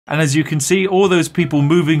And as you can see, all those people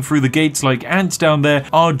moving through the gates like ants down there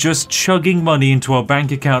are just chugging money into our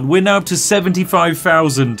bank account. We're now up to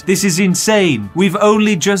 75,000. This is insane. We've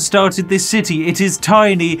only just started this city. It is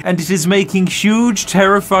tiny and it is making huge,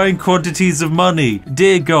 terrifying quantities of money.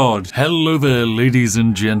 Dear God. Hello there, ladies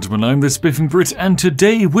and gentlemen. I'm the Spiffing Brit, and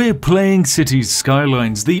today we're playing Cities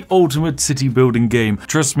Skylines, the ultimate city building game.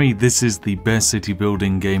 Trust me, this is the best city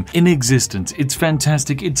building game in existence. It's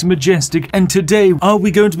fantastic, it's majestic, and today, are we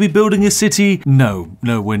going to be building a city? No,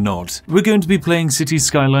 we're not. We're going to be playing Cities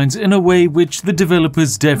Skylines in a way which the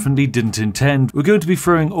developers definitely didn't intend. We're going to be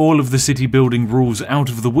throwing all of the city building rules out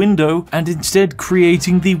of the window and instead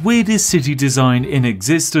creating the weirdest city design in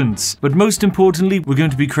existence. But most importantly, we're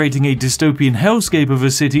going to be creating a dystopian hellscape of a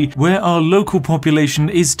city where our local population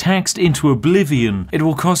is taxed into oblivion. It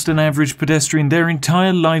will cost an average pedestrian their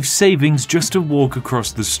entire life savings just to walk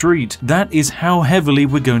across the street. That is how heavily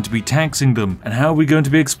we're going to be taxing them. And how are we going to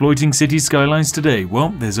be exploiting Cities Skylines today? Well,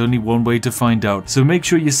 there's only one way to find out. So make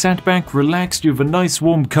sure you're sat back, relaxed, you have a nice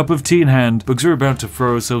warm cup of tea in hand, because we're about to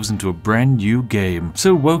throw ourselves into a brand new game.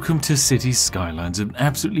 So welcome to Cities Skylines, an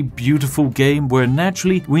absolutely beautiful game where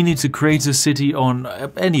naturally we need to create a city on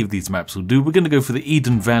any of these maps will do. We're going to go for the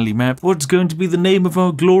Eden Valley map. What's going to be the name of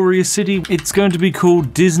our glorious city? It's going to be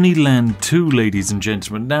called Disneyland 2, ladies and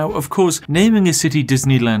gentlemen. Now, of course, naming a city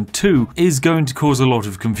Disneyland 2 is going to cause a lot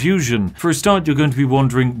of confusion. For a start, you're going to be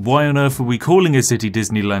wondering, why on earth are we calling a city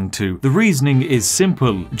Disneyland 2? The reasoning is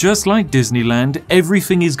simple. Just like Disneyland,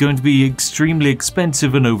 everything is going to be extremely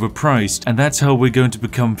expensive and overpriced, and that's how we're going to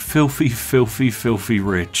become filthy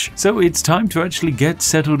rich. So it's time to actually get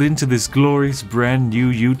settled into this glorious brand new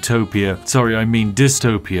utopia. Sorry, I mean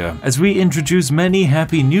dystopia. As we introduce many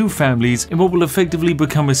happy new families in what will effectively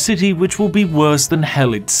become a city which will be worse than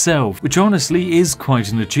hell itself, which honestly is quite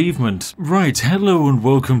an achievement. Right, hello and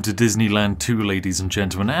welcome to Disneyland 2, ladies and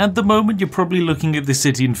gentlemen. At the moment, you're probably looking at the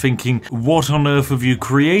city and thinking, what on earth have you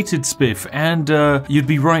created, Spiff? And you'd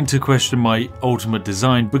be right to question my ultimate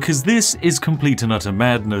design, because this is complete and utter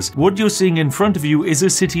madness. What you're seeing in front of you is a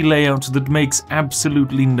city layout that makes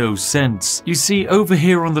absolutely no sense. You see, over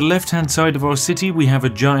here on the left-hand side of our city, we have a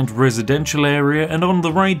giant residential area, and on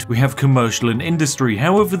the right, we have commercial and industry.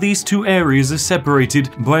 However, these two areas are separated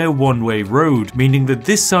by a one-way road, meaning that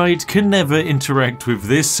this side can never interact with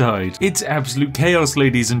this side. It's absolute chaos,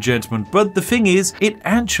 ladies and gentlemen, but the thing is, it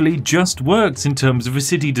actually just works in terms of a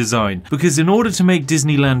city design, because in order to make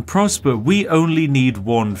Disneyland prosper, we only need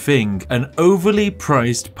one thing: an overly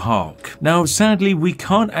priced park. Now, sadly, we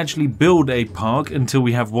can't actually build a park until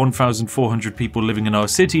we have 1,400 people living in our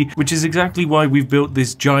city, which is exactly why we've built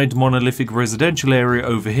this giant monolithic residential area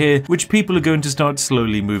over here, which people are going to start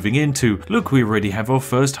slowly moving into. Look, we already have our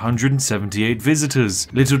first 178 visitors.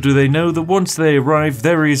 Little do they know that once they arrive,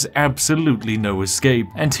 there is absolutely no escape.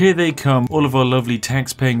 And here they come. All of our lovely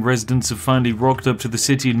tax-paying residents have finally rocked up to the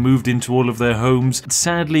city and moved into all of their homes.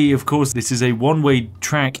 Sadly, of course, this is a one-way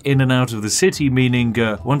track in and out of the city, meaning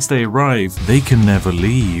once they arrive, they can never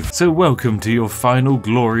leave. So welcome to your final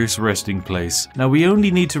glorious resting place. Now, we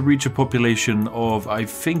only need to reach a population of, I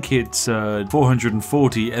think it's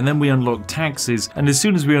 440, and then we unlock taxes, and as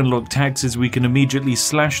soon as we unlock taxes, we can immediately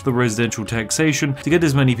slash the residential taxation to get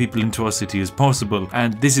as many people into our city as possible,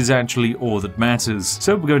 and this is actually all that matters.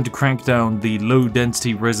 So we're going to crank down the low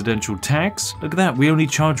density residential tax. Look at that, we only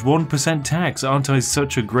charge 1% tax. Aren't I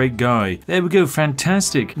such a great guy? There we go,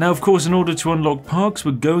 fantastic. Now, of course, in order to unlock parks,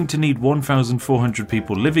 we're going to need 1,400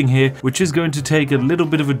 people living here, which is going to take a little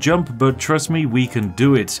bit of a jump, but trust me, we can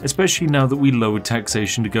do it, especially now that we lowered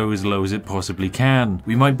taxation to go as low as it possibly can.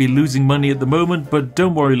 We might be losing money at the moment, but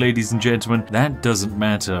don't worry, ladies and gentlemen, that doesn't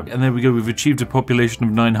matter. And there we go, we've achieved a population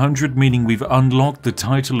of 900, meaning we've unlocked the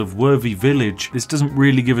title of Worthy Village. This doesn't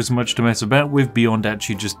really give us much to mess about with beyond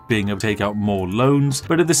actually just being able to take out more loans,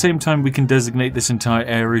 but at the same time we can designate this entire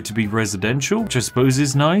area to be residential, which I suppose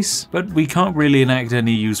is nice, but we can't really enact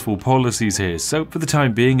any useful policies here, so for the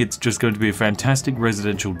time being it's just going to be a fantastic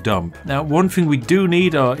residential dump. Now, one thing we do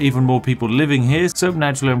need are even more people living here, so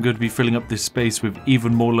naturally I'm going to be filling up this space with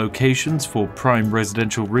even more locations for prime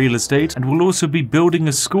residential real estate, and we'll also be building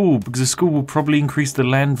a school, because a school will probably increase the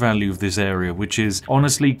land value of this area, which is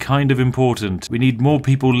honestly kind of important. We need more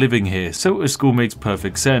people living here, so a school makes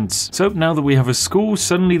perfect sense. So now that we have a school,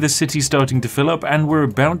 suddenly the city's starting to fill up, and we're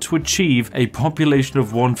about to achieve a population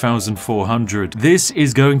of 1,400. This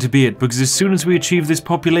is going to be it, because as soon as we achieve this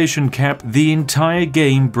population cap, the entire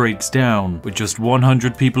game breaks down. We're just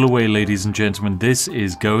 100 people away, ladies and gentlemen. This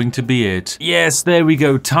is going to be it. Yes, there we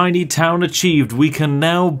go. Tiny town achieved. We can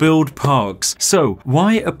now build parks. So,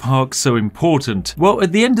 why are parks so important? Well,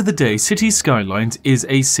 at the end of the day, Cities Skylines is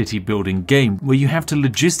a city building game. game where you have to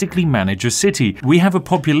logistically manage a city. We have a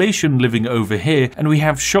population living over here and we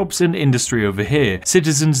have shops and industry over here.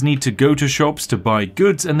 Citizens need to go to shops to buy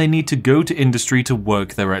goods and they need to go to industry to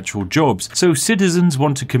work their actual jobs. So citizens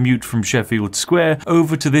want to commute from Sheffield Square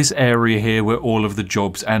over to this area here where all of the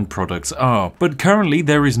jobs and products are. But currently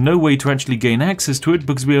there is no way to actually gain access to it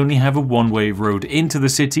because we only have a one-way road into the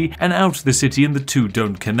city and out of the city and the two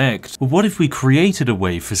don't connect. Well, what if we created a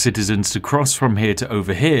way for citizens to cross from here to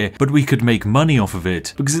over here, but we could make money off of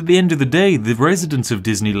it? Because at the end of the day, the residents of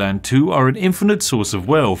Disneyland 2 are an infinite source of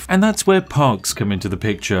wealth, and that's where parks come into the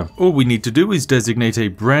picture. All we need to do is designate a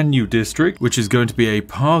brand new district, which is going to be a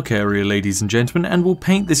park area, ladies and gentlemen, and we'll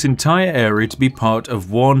paint this entire area to be part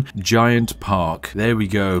of one giant park. There we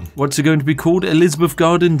go. What's it going to be called? Elizabeth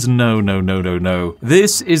Gardens? No.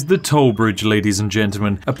 This is the Toll Bridge, ladies and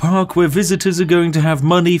gentlemen, a park where visitors are going to have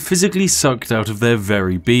money physically sucked out of their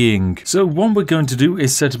very being. So what we're going to do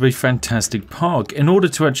is set up a fantastic park. In order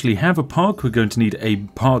to actually have a park, we're going to need a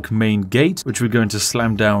park main gate, which we're going to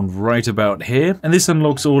slam down right about here, and this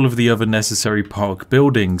unlocks all of the other necessary park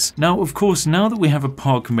buildings. Now, of course, now that we have a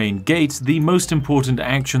park main gate, the most important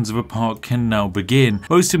actions of a park can now begin.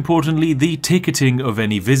 Most importantly, the ticketing of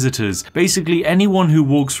any visitors. Basically, anyone who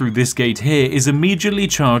walks through this gate here is immediately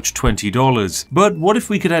charged $20. But what if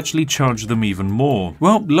we could actually charge them even more?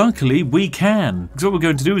 Well, luckily we can. So what we're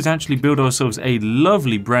going to do is actually build ourselves a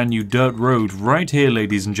lovely brand new dirt road right here,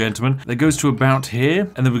 ladies and gentlemen, that goes to about here,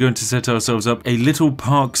 and then we're going to set ourselves up a little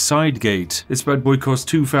park side gate. This bad boy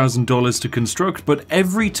costs $2,000 to construct, but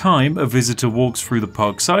every time a visitor walks through the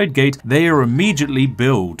park side gate, they are immediately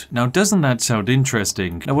billed. Now, doesn't that sound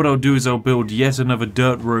interesting? Now, what I'll do is I'll build yet another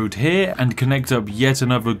dirt road here and connect up yet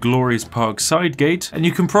another glorious park side gate, and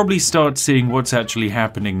you can probably start seeing what's actually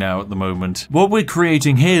happening now at the moment. What we're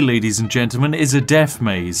creating here, ladies and gentlemen, is a death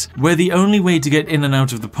maze, where the only way to get in and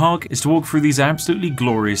out of the park is to walk through these absolutely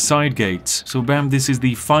glorious side gates. So bam, this is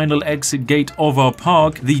the final exit gate of our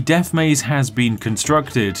park. The death maze has been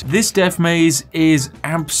constructed. This death maze is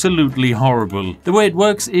absolutely horrible. The way it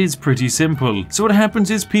works is pretty simple. So what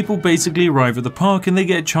happens is people basically arrive at the park and they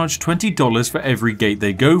get charged $20 for every gate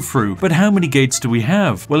they go through. But how many gates do we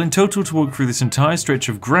have? Well, in total, to walk through this entire stretch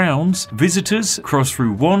of grounds, visitors cross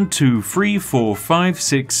through 1, 2, 3, 4, 5,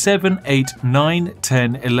 6, 7, 8, 9,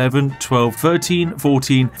 10, 11, 12, 13,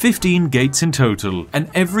 14, 15 gates in total. And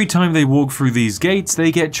every time they walk through these gates,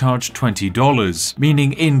 they get charged $20.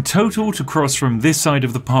 Meaning in total, to cross from this side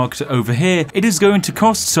of the park to over here, it is going to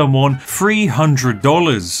cost someone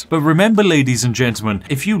 $300. But remember, ladies and gentlemen,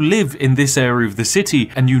 if you live in this area of the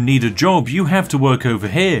city and you need a job, you have to work over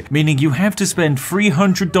here, meaning you have to spend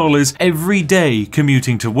 $300 every day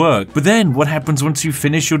commuting to work. But then what happens once you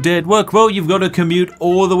finish your day at work? Well, you've got to commute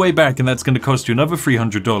all the way back, and that's going to cost you another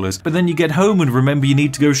 $300. But then you get home and remember you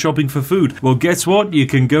need to go shopping for food. Well, guess what? You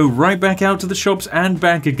can go right back out to the shops and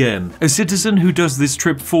back again. A citizen who does this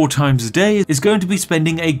trip 4 times a day is going to be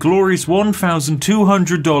spending a glorious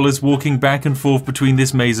 $1,200 walking back and forth between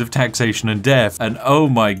this maze of taxation and death. And oh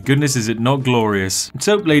my goodness, is it not glorious?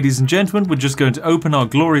 So, ladies and gentlemen, we're just going to open our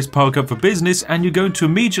glorious park up for business, and you're going to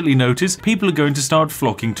immediately notice people are going to start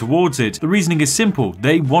flocking towards it. The reasoning is simple.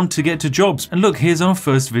 They want to get to jobs. And look, here's our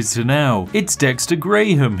first visitor now. It's Dexter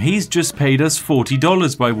Graham. He's just paid us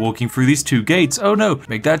 $40 by walking through these 2 gates. Oh no,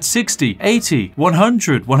 make that 60, 80,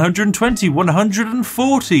 100, 120,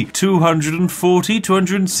 140, 240,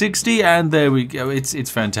 260, and there we go. It's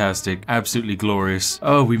fantastic. Absolutely glorious.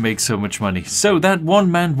 Oh, we make so much money. So that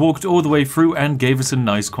one man walked all the way through and gave us a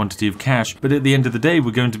nice quantity of cash. But at the end of the day,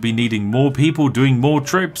 we're going to be needing more people doing more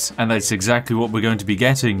trips, and that's exactly what we're going to be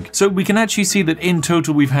getting. So we can actually see that in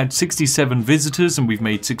total we've had 67 visitors and we've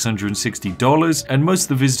made $660, and most of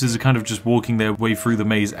the visitors are kind of just walking their way through the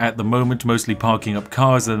maze at the moment, mostly parking up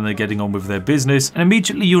cars, and then they're getting on with their business. And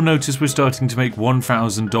immediately you'll notice we're starting to make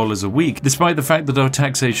 $1,000 a week, despite the fact that our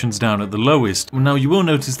taxation's down at the lowest. Now you will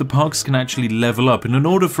notice the parks can actually level up, and in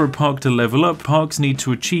order for a park to level up, parks need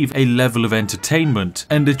to achieve a level of entertainment,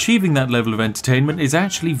 and achieving that level of entertainment is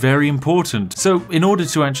actually very important. So in order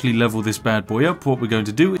to actually level this bad boy up, what we're going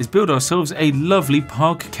to do is build ourselves a lovely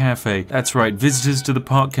park cafe. That's right, visitors to the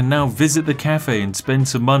park can now visit the cafe and spend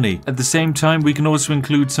some money. At the same time, we can also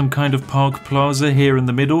include some kind of park plaza here in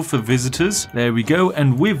the middle for visitors. There we go,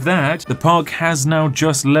 and with that, the park has now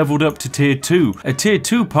just leveled up to tier 2. A tier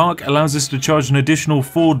 2 park allows us to charge an additional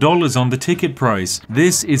 $4 on the ticket price.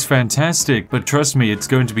 This is fantastic, but trust me, it's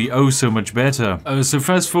going to be oh so much better. So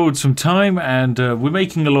fast forward some time, and we're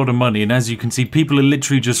making a lot of money, and as you can see, people are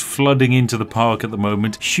literally just flooding into the park at the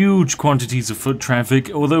moment. Huge quantities of foot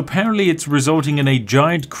traffic, although apparently it's resulting in a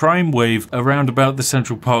giant crime wave around about the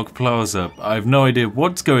Central Park Plaza. I have no idea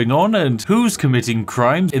what's what's going on and who's committing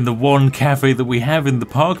crimes in the one cafe that we have in the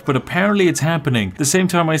park, but apparently it's happening. At the same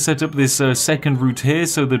time, I set up this second route here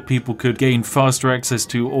so that people could gain faster access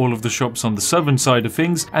to all of the shops on the southern side of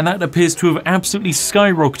things, and that appears to have absolutely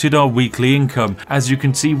skyrocketed our weekly income. As you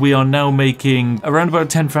can see, we are now making around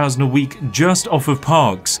about 10,000 a week just off of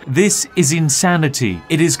parks. This is insanity.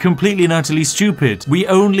 It is completely and utterly stupid. We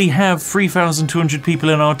only have 3,200 people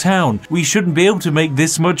in our town. We shouldn't be able to make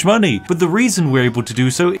this much money. But the reason we're able to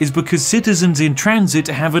do so is because citizens in transit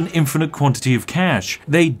have an infinite quantity of cash.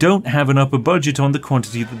 They don't have an upper budget on the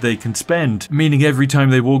quantity that they can spend, meaning every time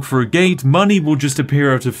they walk through a gate, money will just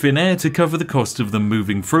appear out of thin air to cover the cost of them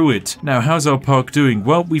moving through it. Now, how's our park doing?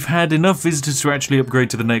 Well, we've had enough visitors to actually upgrade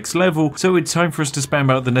to the next level, so it's time for us to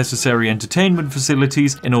spam out the necessary entertainment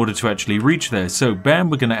facilities in order to actually reach there. So bam,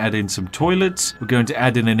 we're going to add in some toilets, we're going to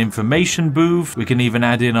add in an information booth, we can even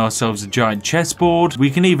add in ourselves a giant chessboard, we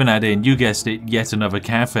can even add in, you guessed it, yet another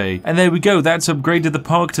cafe. And there we go, that's upgraded the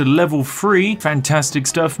park to level 3. Fantastic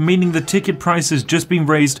stuff, meaning the ticket price has just been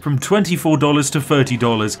raised from $24 to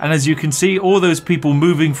 $30. And as you can see, all those people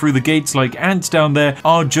moving through the gates like ants down there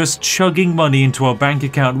are just chugging money into our bank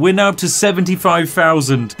account. We're now up to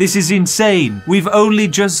 75,000. This is insane. We've only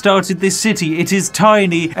just started this city. It is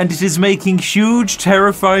tiny and it is making huge,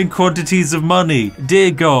 terrifying quantities of money.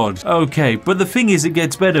 Dear God. Okay, but the thing is, it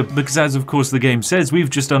gets better because, as of course the game says, we've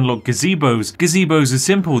just unlocked gazebos. Gazebos are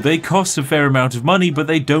simple. They cost a fair amount of money, but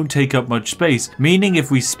they don't take up much space, meaning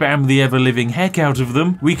if we spam the ever-living heck out of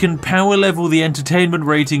them, we can power level the entertainment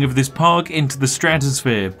rating of this park into the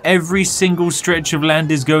stratosphere. Every single stretch of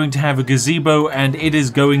land is going to have a gazebo and it is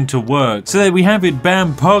going to work. So there we have it,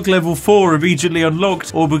 bam, park level 4 immediately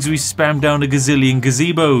unlocked, all because we spam down a gazillion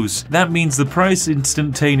gazebos. That means the price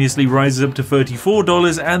instantaneously rises up to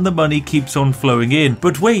 $34 and the money keeps on flowing in.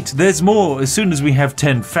 But wait, there's more. As soon as we have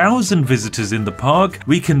 10,000 visitors in the park,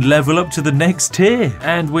 we can level up to the next tier.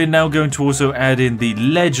 And we're now going to also add in the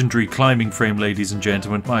legendary climbing frame, ladies and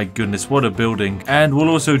gentlemen. My goodness, what a building. And we'll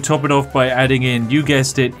also top it off by adding in, you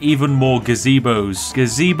guessed it, even more gazebos.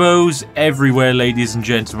 Gazebos everywhere, ladies and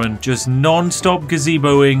gentlemen. Just non-stop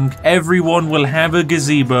gazeboing. Everyone will have a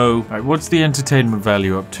gazebo. Alright, what's the entertainment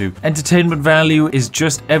value up to? Entertainment value is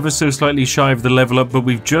just ever so slightly shy of the level up, but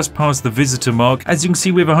we've just passed the visitor mark. As you can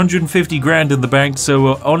see, we have 150 grand in the bank,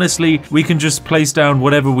 so honestly, we can just place down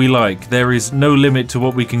whatever we like. There is no limit to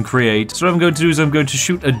what we can create. So what I'm going to do is I'm going to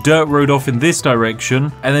shoot a dirt road off in this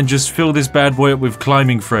direction, and then just fill this bad boy up with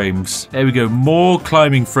climbing frames. There we go, more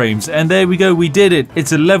climbing frames, and there we go, we did it.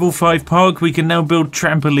 It's a level 5 park. We can now build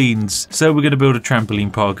trampolines. So we're going to build a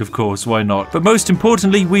trampoline park, of course, why not? But most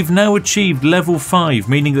importantly, we've now achieved level 5,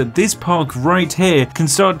 meaning that this park right here can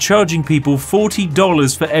start charging people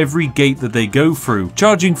 $40 for every gate that they go through.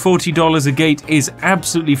 Charging $40 a gate is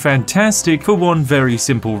absolutely fantastic for one very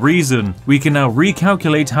simple reason. We can now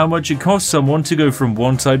recalculate how much it costs someone to go from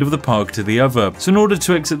one side of the park to the other. So in order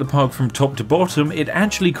to exit the park from top to bottom, it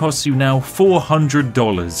actually costs you now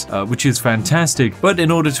 $400, which is fantastic. But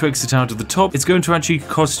in order to exit out of the top, it's going to actually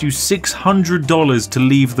cost you $600 to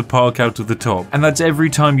leave the park out of the top. And that's every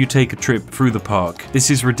time you take a trip through the park. This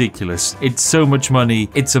is ridiculous. It's so much money.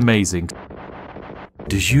 It's amazing.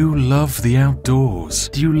 Do you love the outdoors?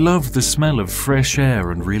 Do you love the smell of fresh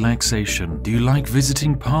air and relaxation? Do you like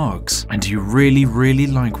visiting parks? And do you really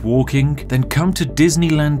like walking? Then come to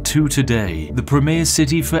Disneyland 2 today, the premier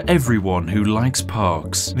city for everyone who likes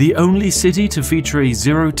parks. The only city to feature a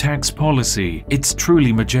zero tax policy. It's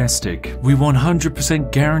truly majestic. We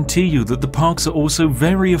 100% guarantee you that the parks are also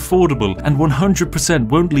very affordable and 100%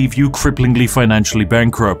 won't leave you cripplingly financially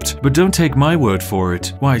bankrupt. But don't take my word for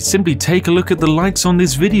it. Why, simply take a look at the likes on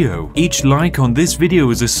this video. Each like on this video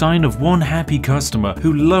is a sign of one happy customer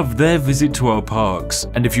who loved their visit to our parks.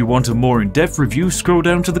 And if you want a more in-depth review, scroll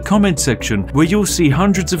down to the comment section where you'll see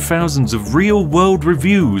hundreds of thousands of real-world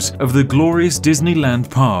reviews of the glorious Disneyland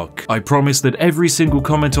park. I promise that every single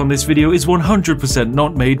comment on this video is 100%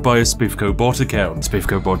 not made by a Spiffco bot account.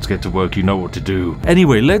 Spiffco bots get to work, you know what to do.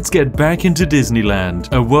 Anyway, let's get back into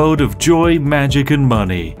Disneyland, a world of joy, magic and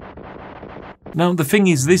money. Now the thing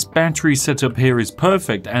is, this battery setup here is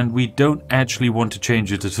perfect and we don't actually want to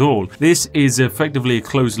change it at all. This is effectively a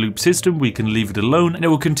closed loop system. We can leave it alone and it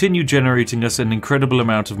will continue generating us an incredible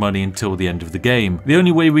amount of money until the end of the game. The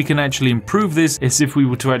only way we can actually improve this is if we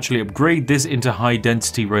were to actually upgrade this into high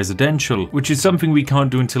density residential, which is something we can't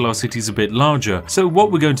do until our city's a bit larger. So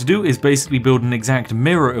what we're going to do is basically build an exact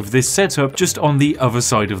mirror of this setup just on the other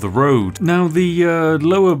side of the road. Now the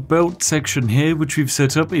lower belt section here, which we've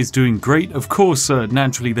set up, is doing great. Of course, course,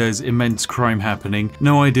 naturally there's immense crime happening.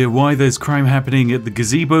 No idea why there's crime happening at the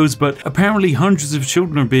gazebos, but apparently hundreds of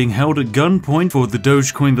children are being held at gunpoint for the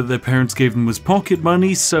Dogecoin that their parents gave them as pocket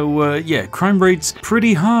money, so yeah, crime rate's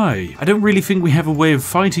pretty high. I don't really think we have a way of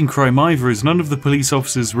fighting crime either, as none of the police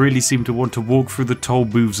officers really seem to want to walk through the toll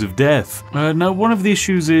booths of death. Now, one of the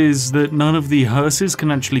issues is that none of the hearses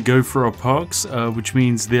can actually go through our parks, which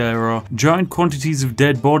means there are giant quantities of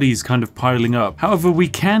dead bodies kind of piling up. However, we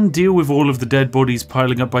can deal with all of the dead bodies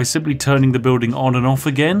piling up by simply turning the building on and off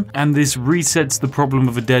again, and this resets the problem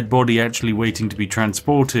of a dead body actually waiting to be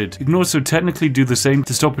transported. You can also technically do the same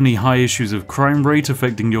to stop any high issues of crime rate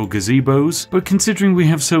affecting your gazebos, but considering we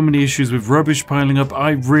have so many issues with rubbish piling up,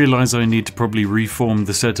 I realize I need to probably reform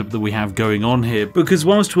the setup that we have going on here, because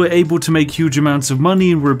whilst we're able to make huge amounts of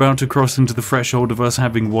money and we're about to cross into the threshold of us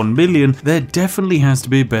having 1 million, there definitely has to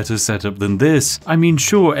be a better setup than this. I mean,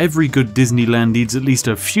 sure, every good Disneyland needs at least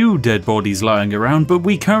a few dead bodies lying around, but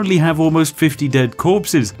we currently have almost 50 dead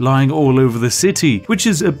corpses lying all over the city, which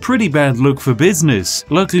is a pretty bad look for business.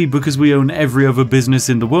 Luckily, because we own every other business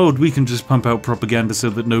in the world, we can just pump out propaganda so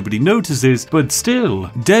that nobody notices, but still,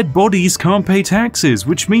 dead bodies can't pay taxes,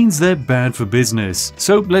 which means they're bad for business.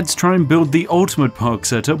 So let's try and build the ultimate park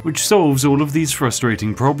setup which solves all of these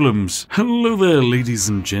frustrating problems. Hello there, ladies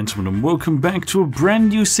and gentlemen, and welcome back to a brand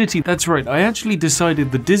new city. That's right, I actually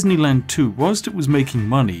decided that Disneyland 2, whilst it was making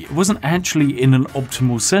money, it wasn't actually in an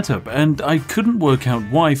optimal setup, and I couldn't work out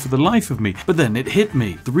why for the life of me, but then it hit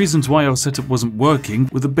me. The reasons why our setup wasn't working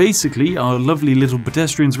were that basically our lovely little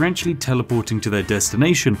pedestrians were actually teleporting to their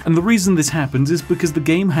destination, and the reason this happens is because the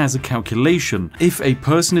game has a calculation. If a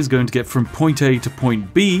person is going to get from point A to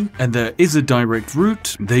point B, and there is a direct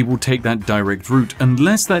route, they will take that direct route,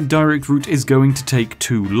 unless that direct route is going to take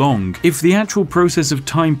too long. If the actual process of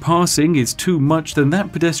time passing is too much, then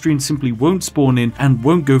that pedestrian simply won't spawn in and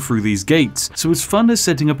won't go through these gates. So as fun as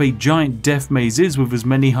setting up a giant death maze is with as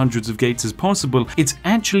many hundreds of gates as possible, it's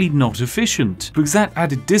actually not efficient, because that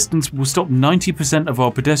added distance will stop 90% of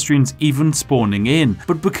our pedestrians even spawning in.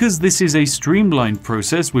 But because this is a streamlined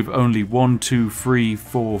process with only 1, 2, 3,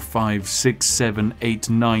 4, 5, 6, 7, 8,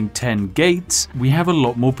 9, 10 gates, we have a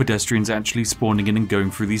lot more pedestrians actually spawning in and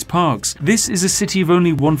going through these parks. This is a city of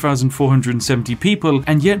only 1,470 people,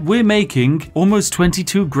 and yet we're making almost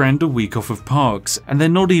 22 grand a week off of parks, and they're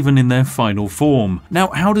not even in their final form. Now,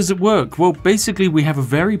 how does it work? Well, basically we have a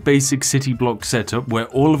very basic city block setup where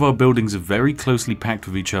all of our buildings are very closely packed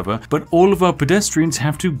with each other, but all of our pedestrians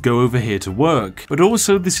have to go over here to work. But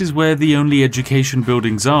also, this is where the only education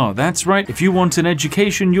buildings are. That's right, if you want an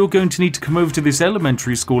education, you're going to need to come over to this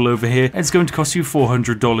elementary school over here, and it's going to cost you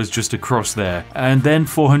 $400 just to cross there, and then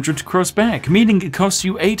 $400 to cross back, meaning it costs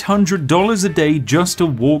you $800 a day just to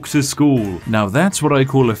walk to school. Now that's what I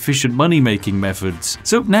call efficient money-making methods.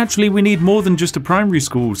 So naturally we need more than just a primary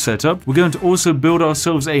school setup. We're going to also build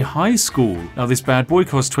ourselves a high school. Now this bad boy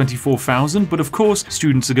costs $24,000, but of course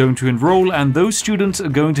students are going to enroll, and those students are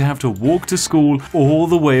going to have to walk to school all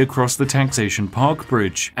the way across the taxation park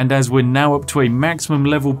bridge. And as we're now up to a maximum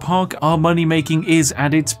level park, our money making is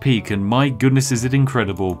at its peak, and my goodness is it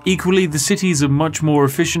incredible. Equally, the cities are much more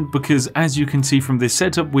efficient because, as you can see from this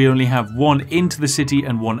setup, we only have one into the city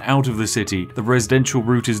and one out of the city. The residential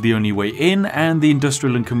route is the only way in, and the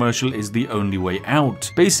industrial and commercial is the only way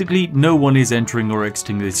out. Basically, no one is entering or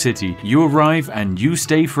exiting this city. You arrive and you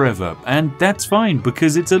stay forever, and that's fine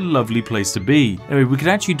because it's a lovely place to be. Anyway, we could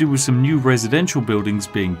actually do with some new residential buildings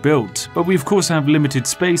being built, but we of course have limited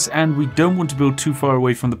space and we don't want to build too far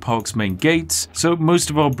away from the park's main gates, so most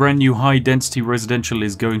of our brand new high density residential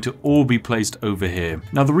is going to all be placed over here.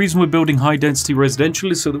 Now the reason we're building high density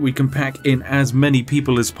residential is so that we can pack in as many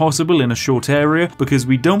people as possible in a short area, because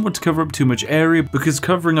we don't want to cover up too much area, because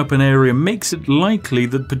covering up an area makes it likely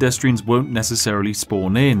that pedestrians won't necessarily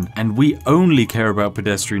spawn in, and we only care about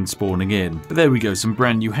pedestrians spawning in. But there we go, some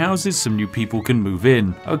brand new houses, some new people can move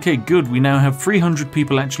in. Okay, good, we now have 300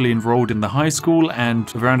 people actually enrolled in the high school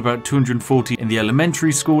and around about 240 in the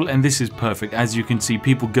elementary school, and this is perfect. As you can see,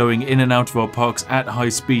 people going in and out of our parks at high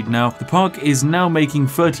speed now. The park is now making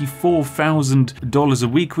 $34,000 a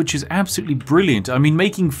week, which is absolutely brilliant. I mean,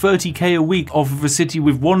 making 30k a week off of a city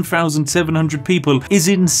with 1,700 people is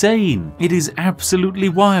insane. It is absolutely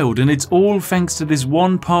wild, and it's all thanks to this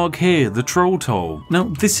one park here, the Troll Toll. Now,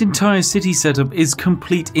 this entire city setup is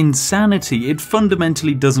complete insanity. It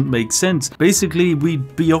fundamentally doesn't make sense. Basically,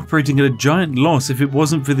 we'd be operating at a giant loss if it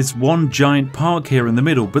wasn't for this one giant park here in the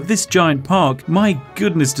middle. But this giant park, my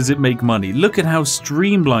goodness, does it make money. Look at how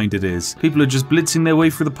streamlined it is. People are just blitzing their way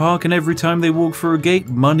through the park, and every time they walk through a gate,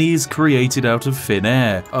 money is created out of thin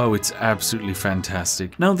air. Oh, it's absolutely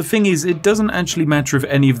fantastic. Now, the thing is, it doesn't actually matter if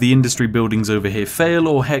any of the industry buildings over here fail,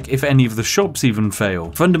 or heck, if any of the shops even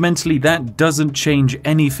fail. Fundamentally, that doesn't change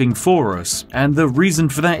anything for us. And the reason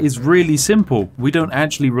for that is really simple. We don't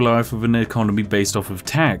actually rely off of an economy based off of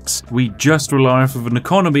tax. We just rely off of an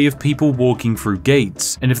economy of people walking through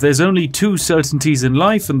gates. And if there's only two certainties in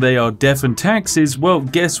life and they are death and taxes, well,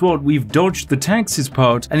 guess what? We've dodged the taxes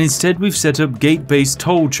part and instead we've set up gate-based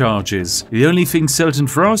toll charges. The only thing certain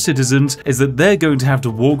for our citizens is that they're going to have to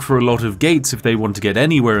walk through a lot of gates if they want to get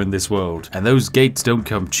anywhere in this world. And those gates don't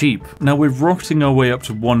come cheap. Now we're rocketing our way up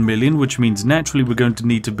to 1 million, which means naturally we're going to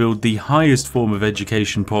need to build the highest form of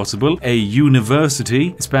education possible, a university.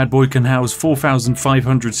 This bad boy can house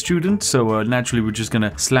 4,500 students, so naturally we're just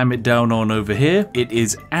gonna slam it down on over here. It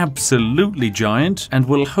is absolutely giant and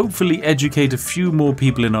will hopefully educate a few more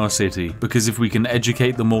people in our city, because if we can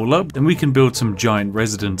educate them all up, then we can build some giant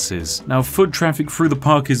residences. Now foot traffic through the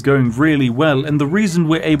park is going really well, and the reason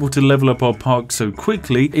we're able to level up our park so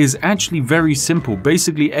quickly is actually very simple.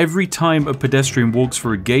 Basically every time a pedestrian walks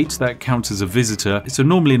through a gate, that counts as a visitor. So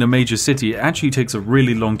normally in a major city it actually takes a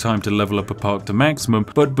really long time to level up a park to maximum,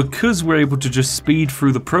 but because we're able to just speed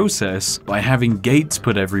through the process by having gates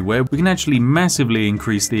put everywhere, we can actually massively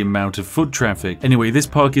increase the amount of foot traffic. Anyway, this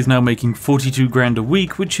park is now making 42 grand a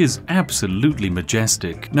week, which is absolutely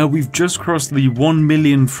majestic. Now we've just crossed the 1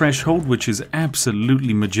 million threshold, which is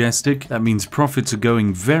absolutely majestic. That means profits are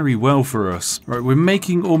going very well for us. Right, we're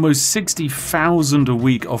making almost 60,000 a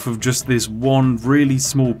week off of just this one really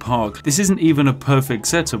small park. This isn't even a perfect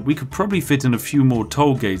setup. We could probably fit in a few more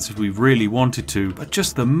toll gates if we really wanted to, but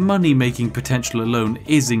just the money making potential alone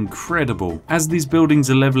is incredible. As these buildings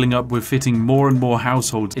are leveling up, we're fitting more and more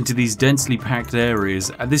households into these densely packed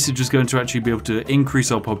areas, and this is just going to actually be able to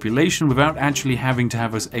increase our population without actually having to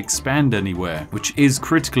have us expand anywhere, which is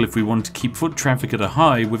critical if we want to keep foot traffic at a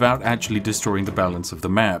high without actually destroying the balance of the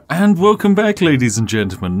map. And welcome back, ladies and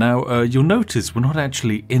gentlemen. Now you'll notice we're not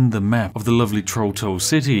actually in the map of the lovely Troll Toll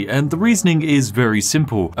City, and the reasoning is very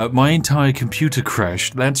simple. My entire computer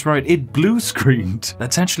crashed. That's right, it blue screened.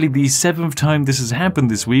 That's actually the 7th time this has happened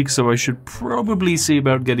this week, so I should probably see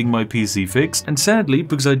about getting my PC fixed. And sadly,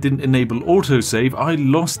 because I didn't enable autosave, I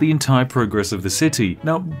lost the entire progress of the city.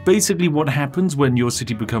 Now, basically what happens when your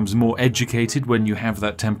city becomes more educated when you have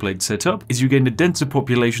that template set up is you gain a denser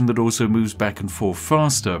population that also moves back and forth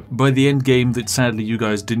faster. By the end game that sadly you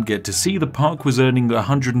guys didn't get to see, the park was earning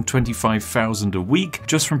 125,000 a week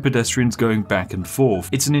just from pedestrians going back and forth.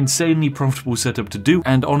 It's an insanely profitable setup to do,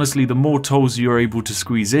 and honestly the more tolls you're able to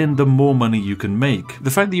squeeze in, the more money you can make.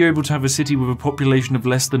 The fact that you're able to have a city with a population of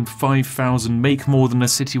less than 5,000 make more than a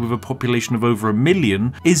city with a population of over 1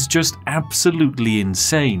 million is just absolutely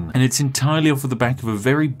insane, and it's entirely off of the back of a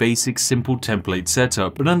very basic simple template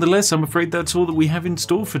setup. But nonetheless, I'm afraid that's all that we have in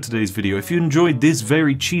store for today's video. If you enjoyed this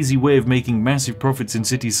very cheesy way of making massive profits in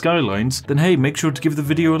Cities Skylines, then hey, make sure to give the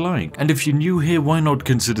video a like. And if you're new here, why not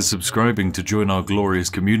consider subscribing to join our glorious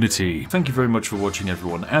community. Thank you very much for watching,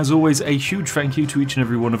 everyone. As always, a huge thank you to each and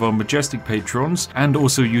every one of our majestic patrons and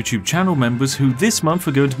also YouTube channel members who this month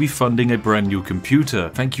are going to be funding a brand new computer.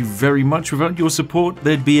 Thank you very much. Without your support,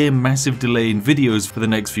 there'd be a massive delay in videos for the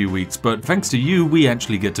next few weeks, but thanks to you, we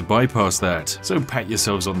actually get to bypass that. So pat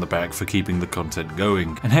yourselves on the back for keeping the content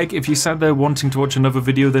going. And heck, if you sat there wanting to watch another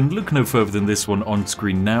video, then look no further than this one on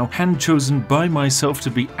screen now, hand chosen by myself to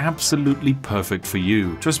be absolutely perfect for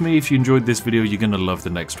you. Trust me, if you enjoyed this video, you're gonna love the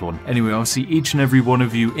next one. Anyway, I'll see each and every one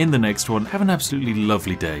of you in the next one. Have an absolutely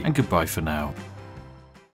lovely day, and goodbye for now.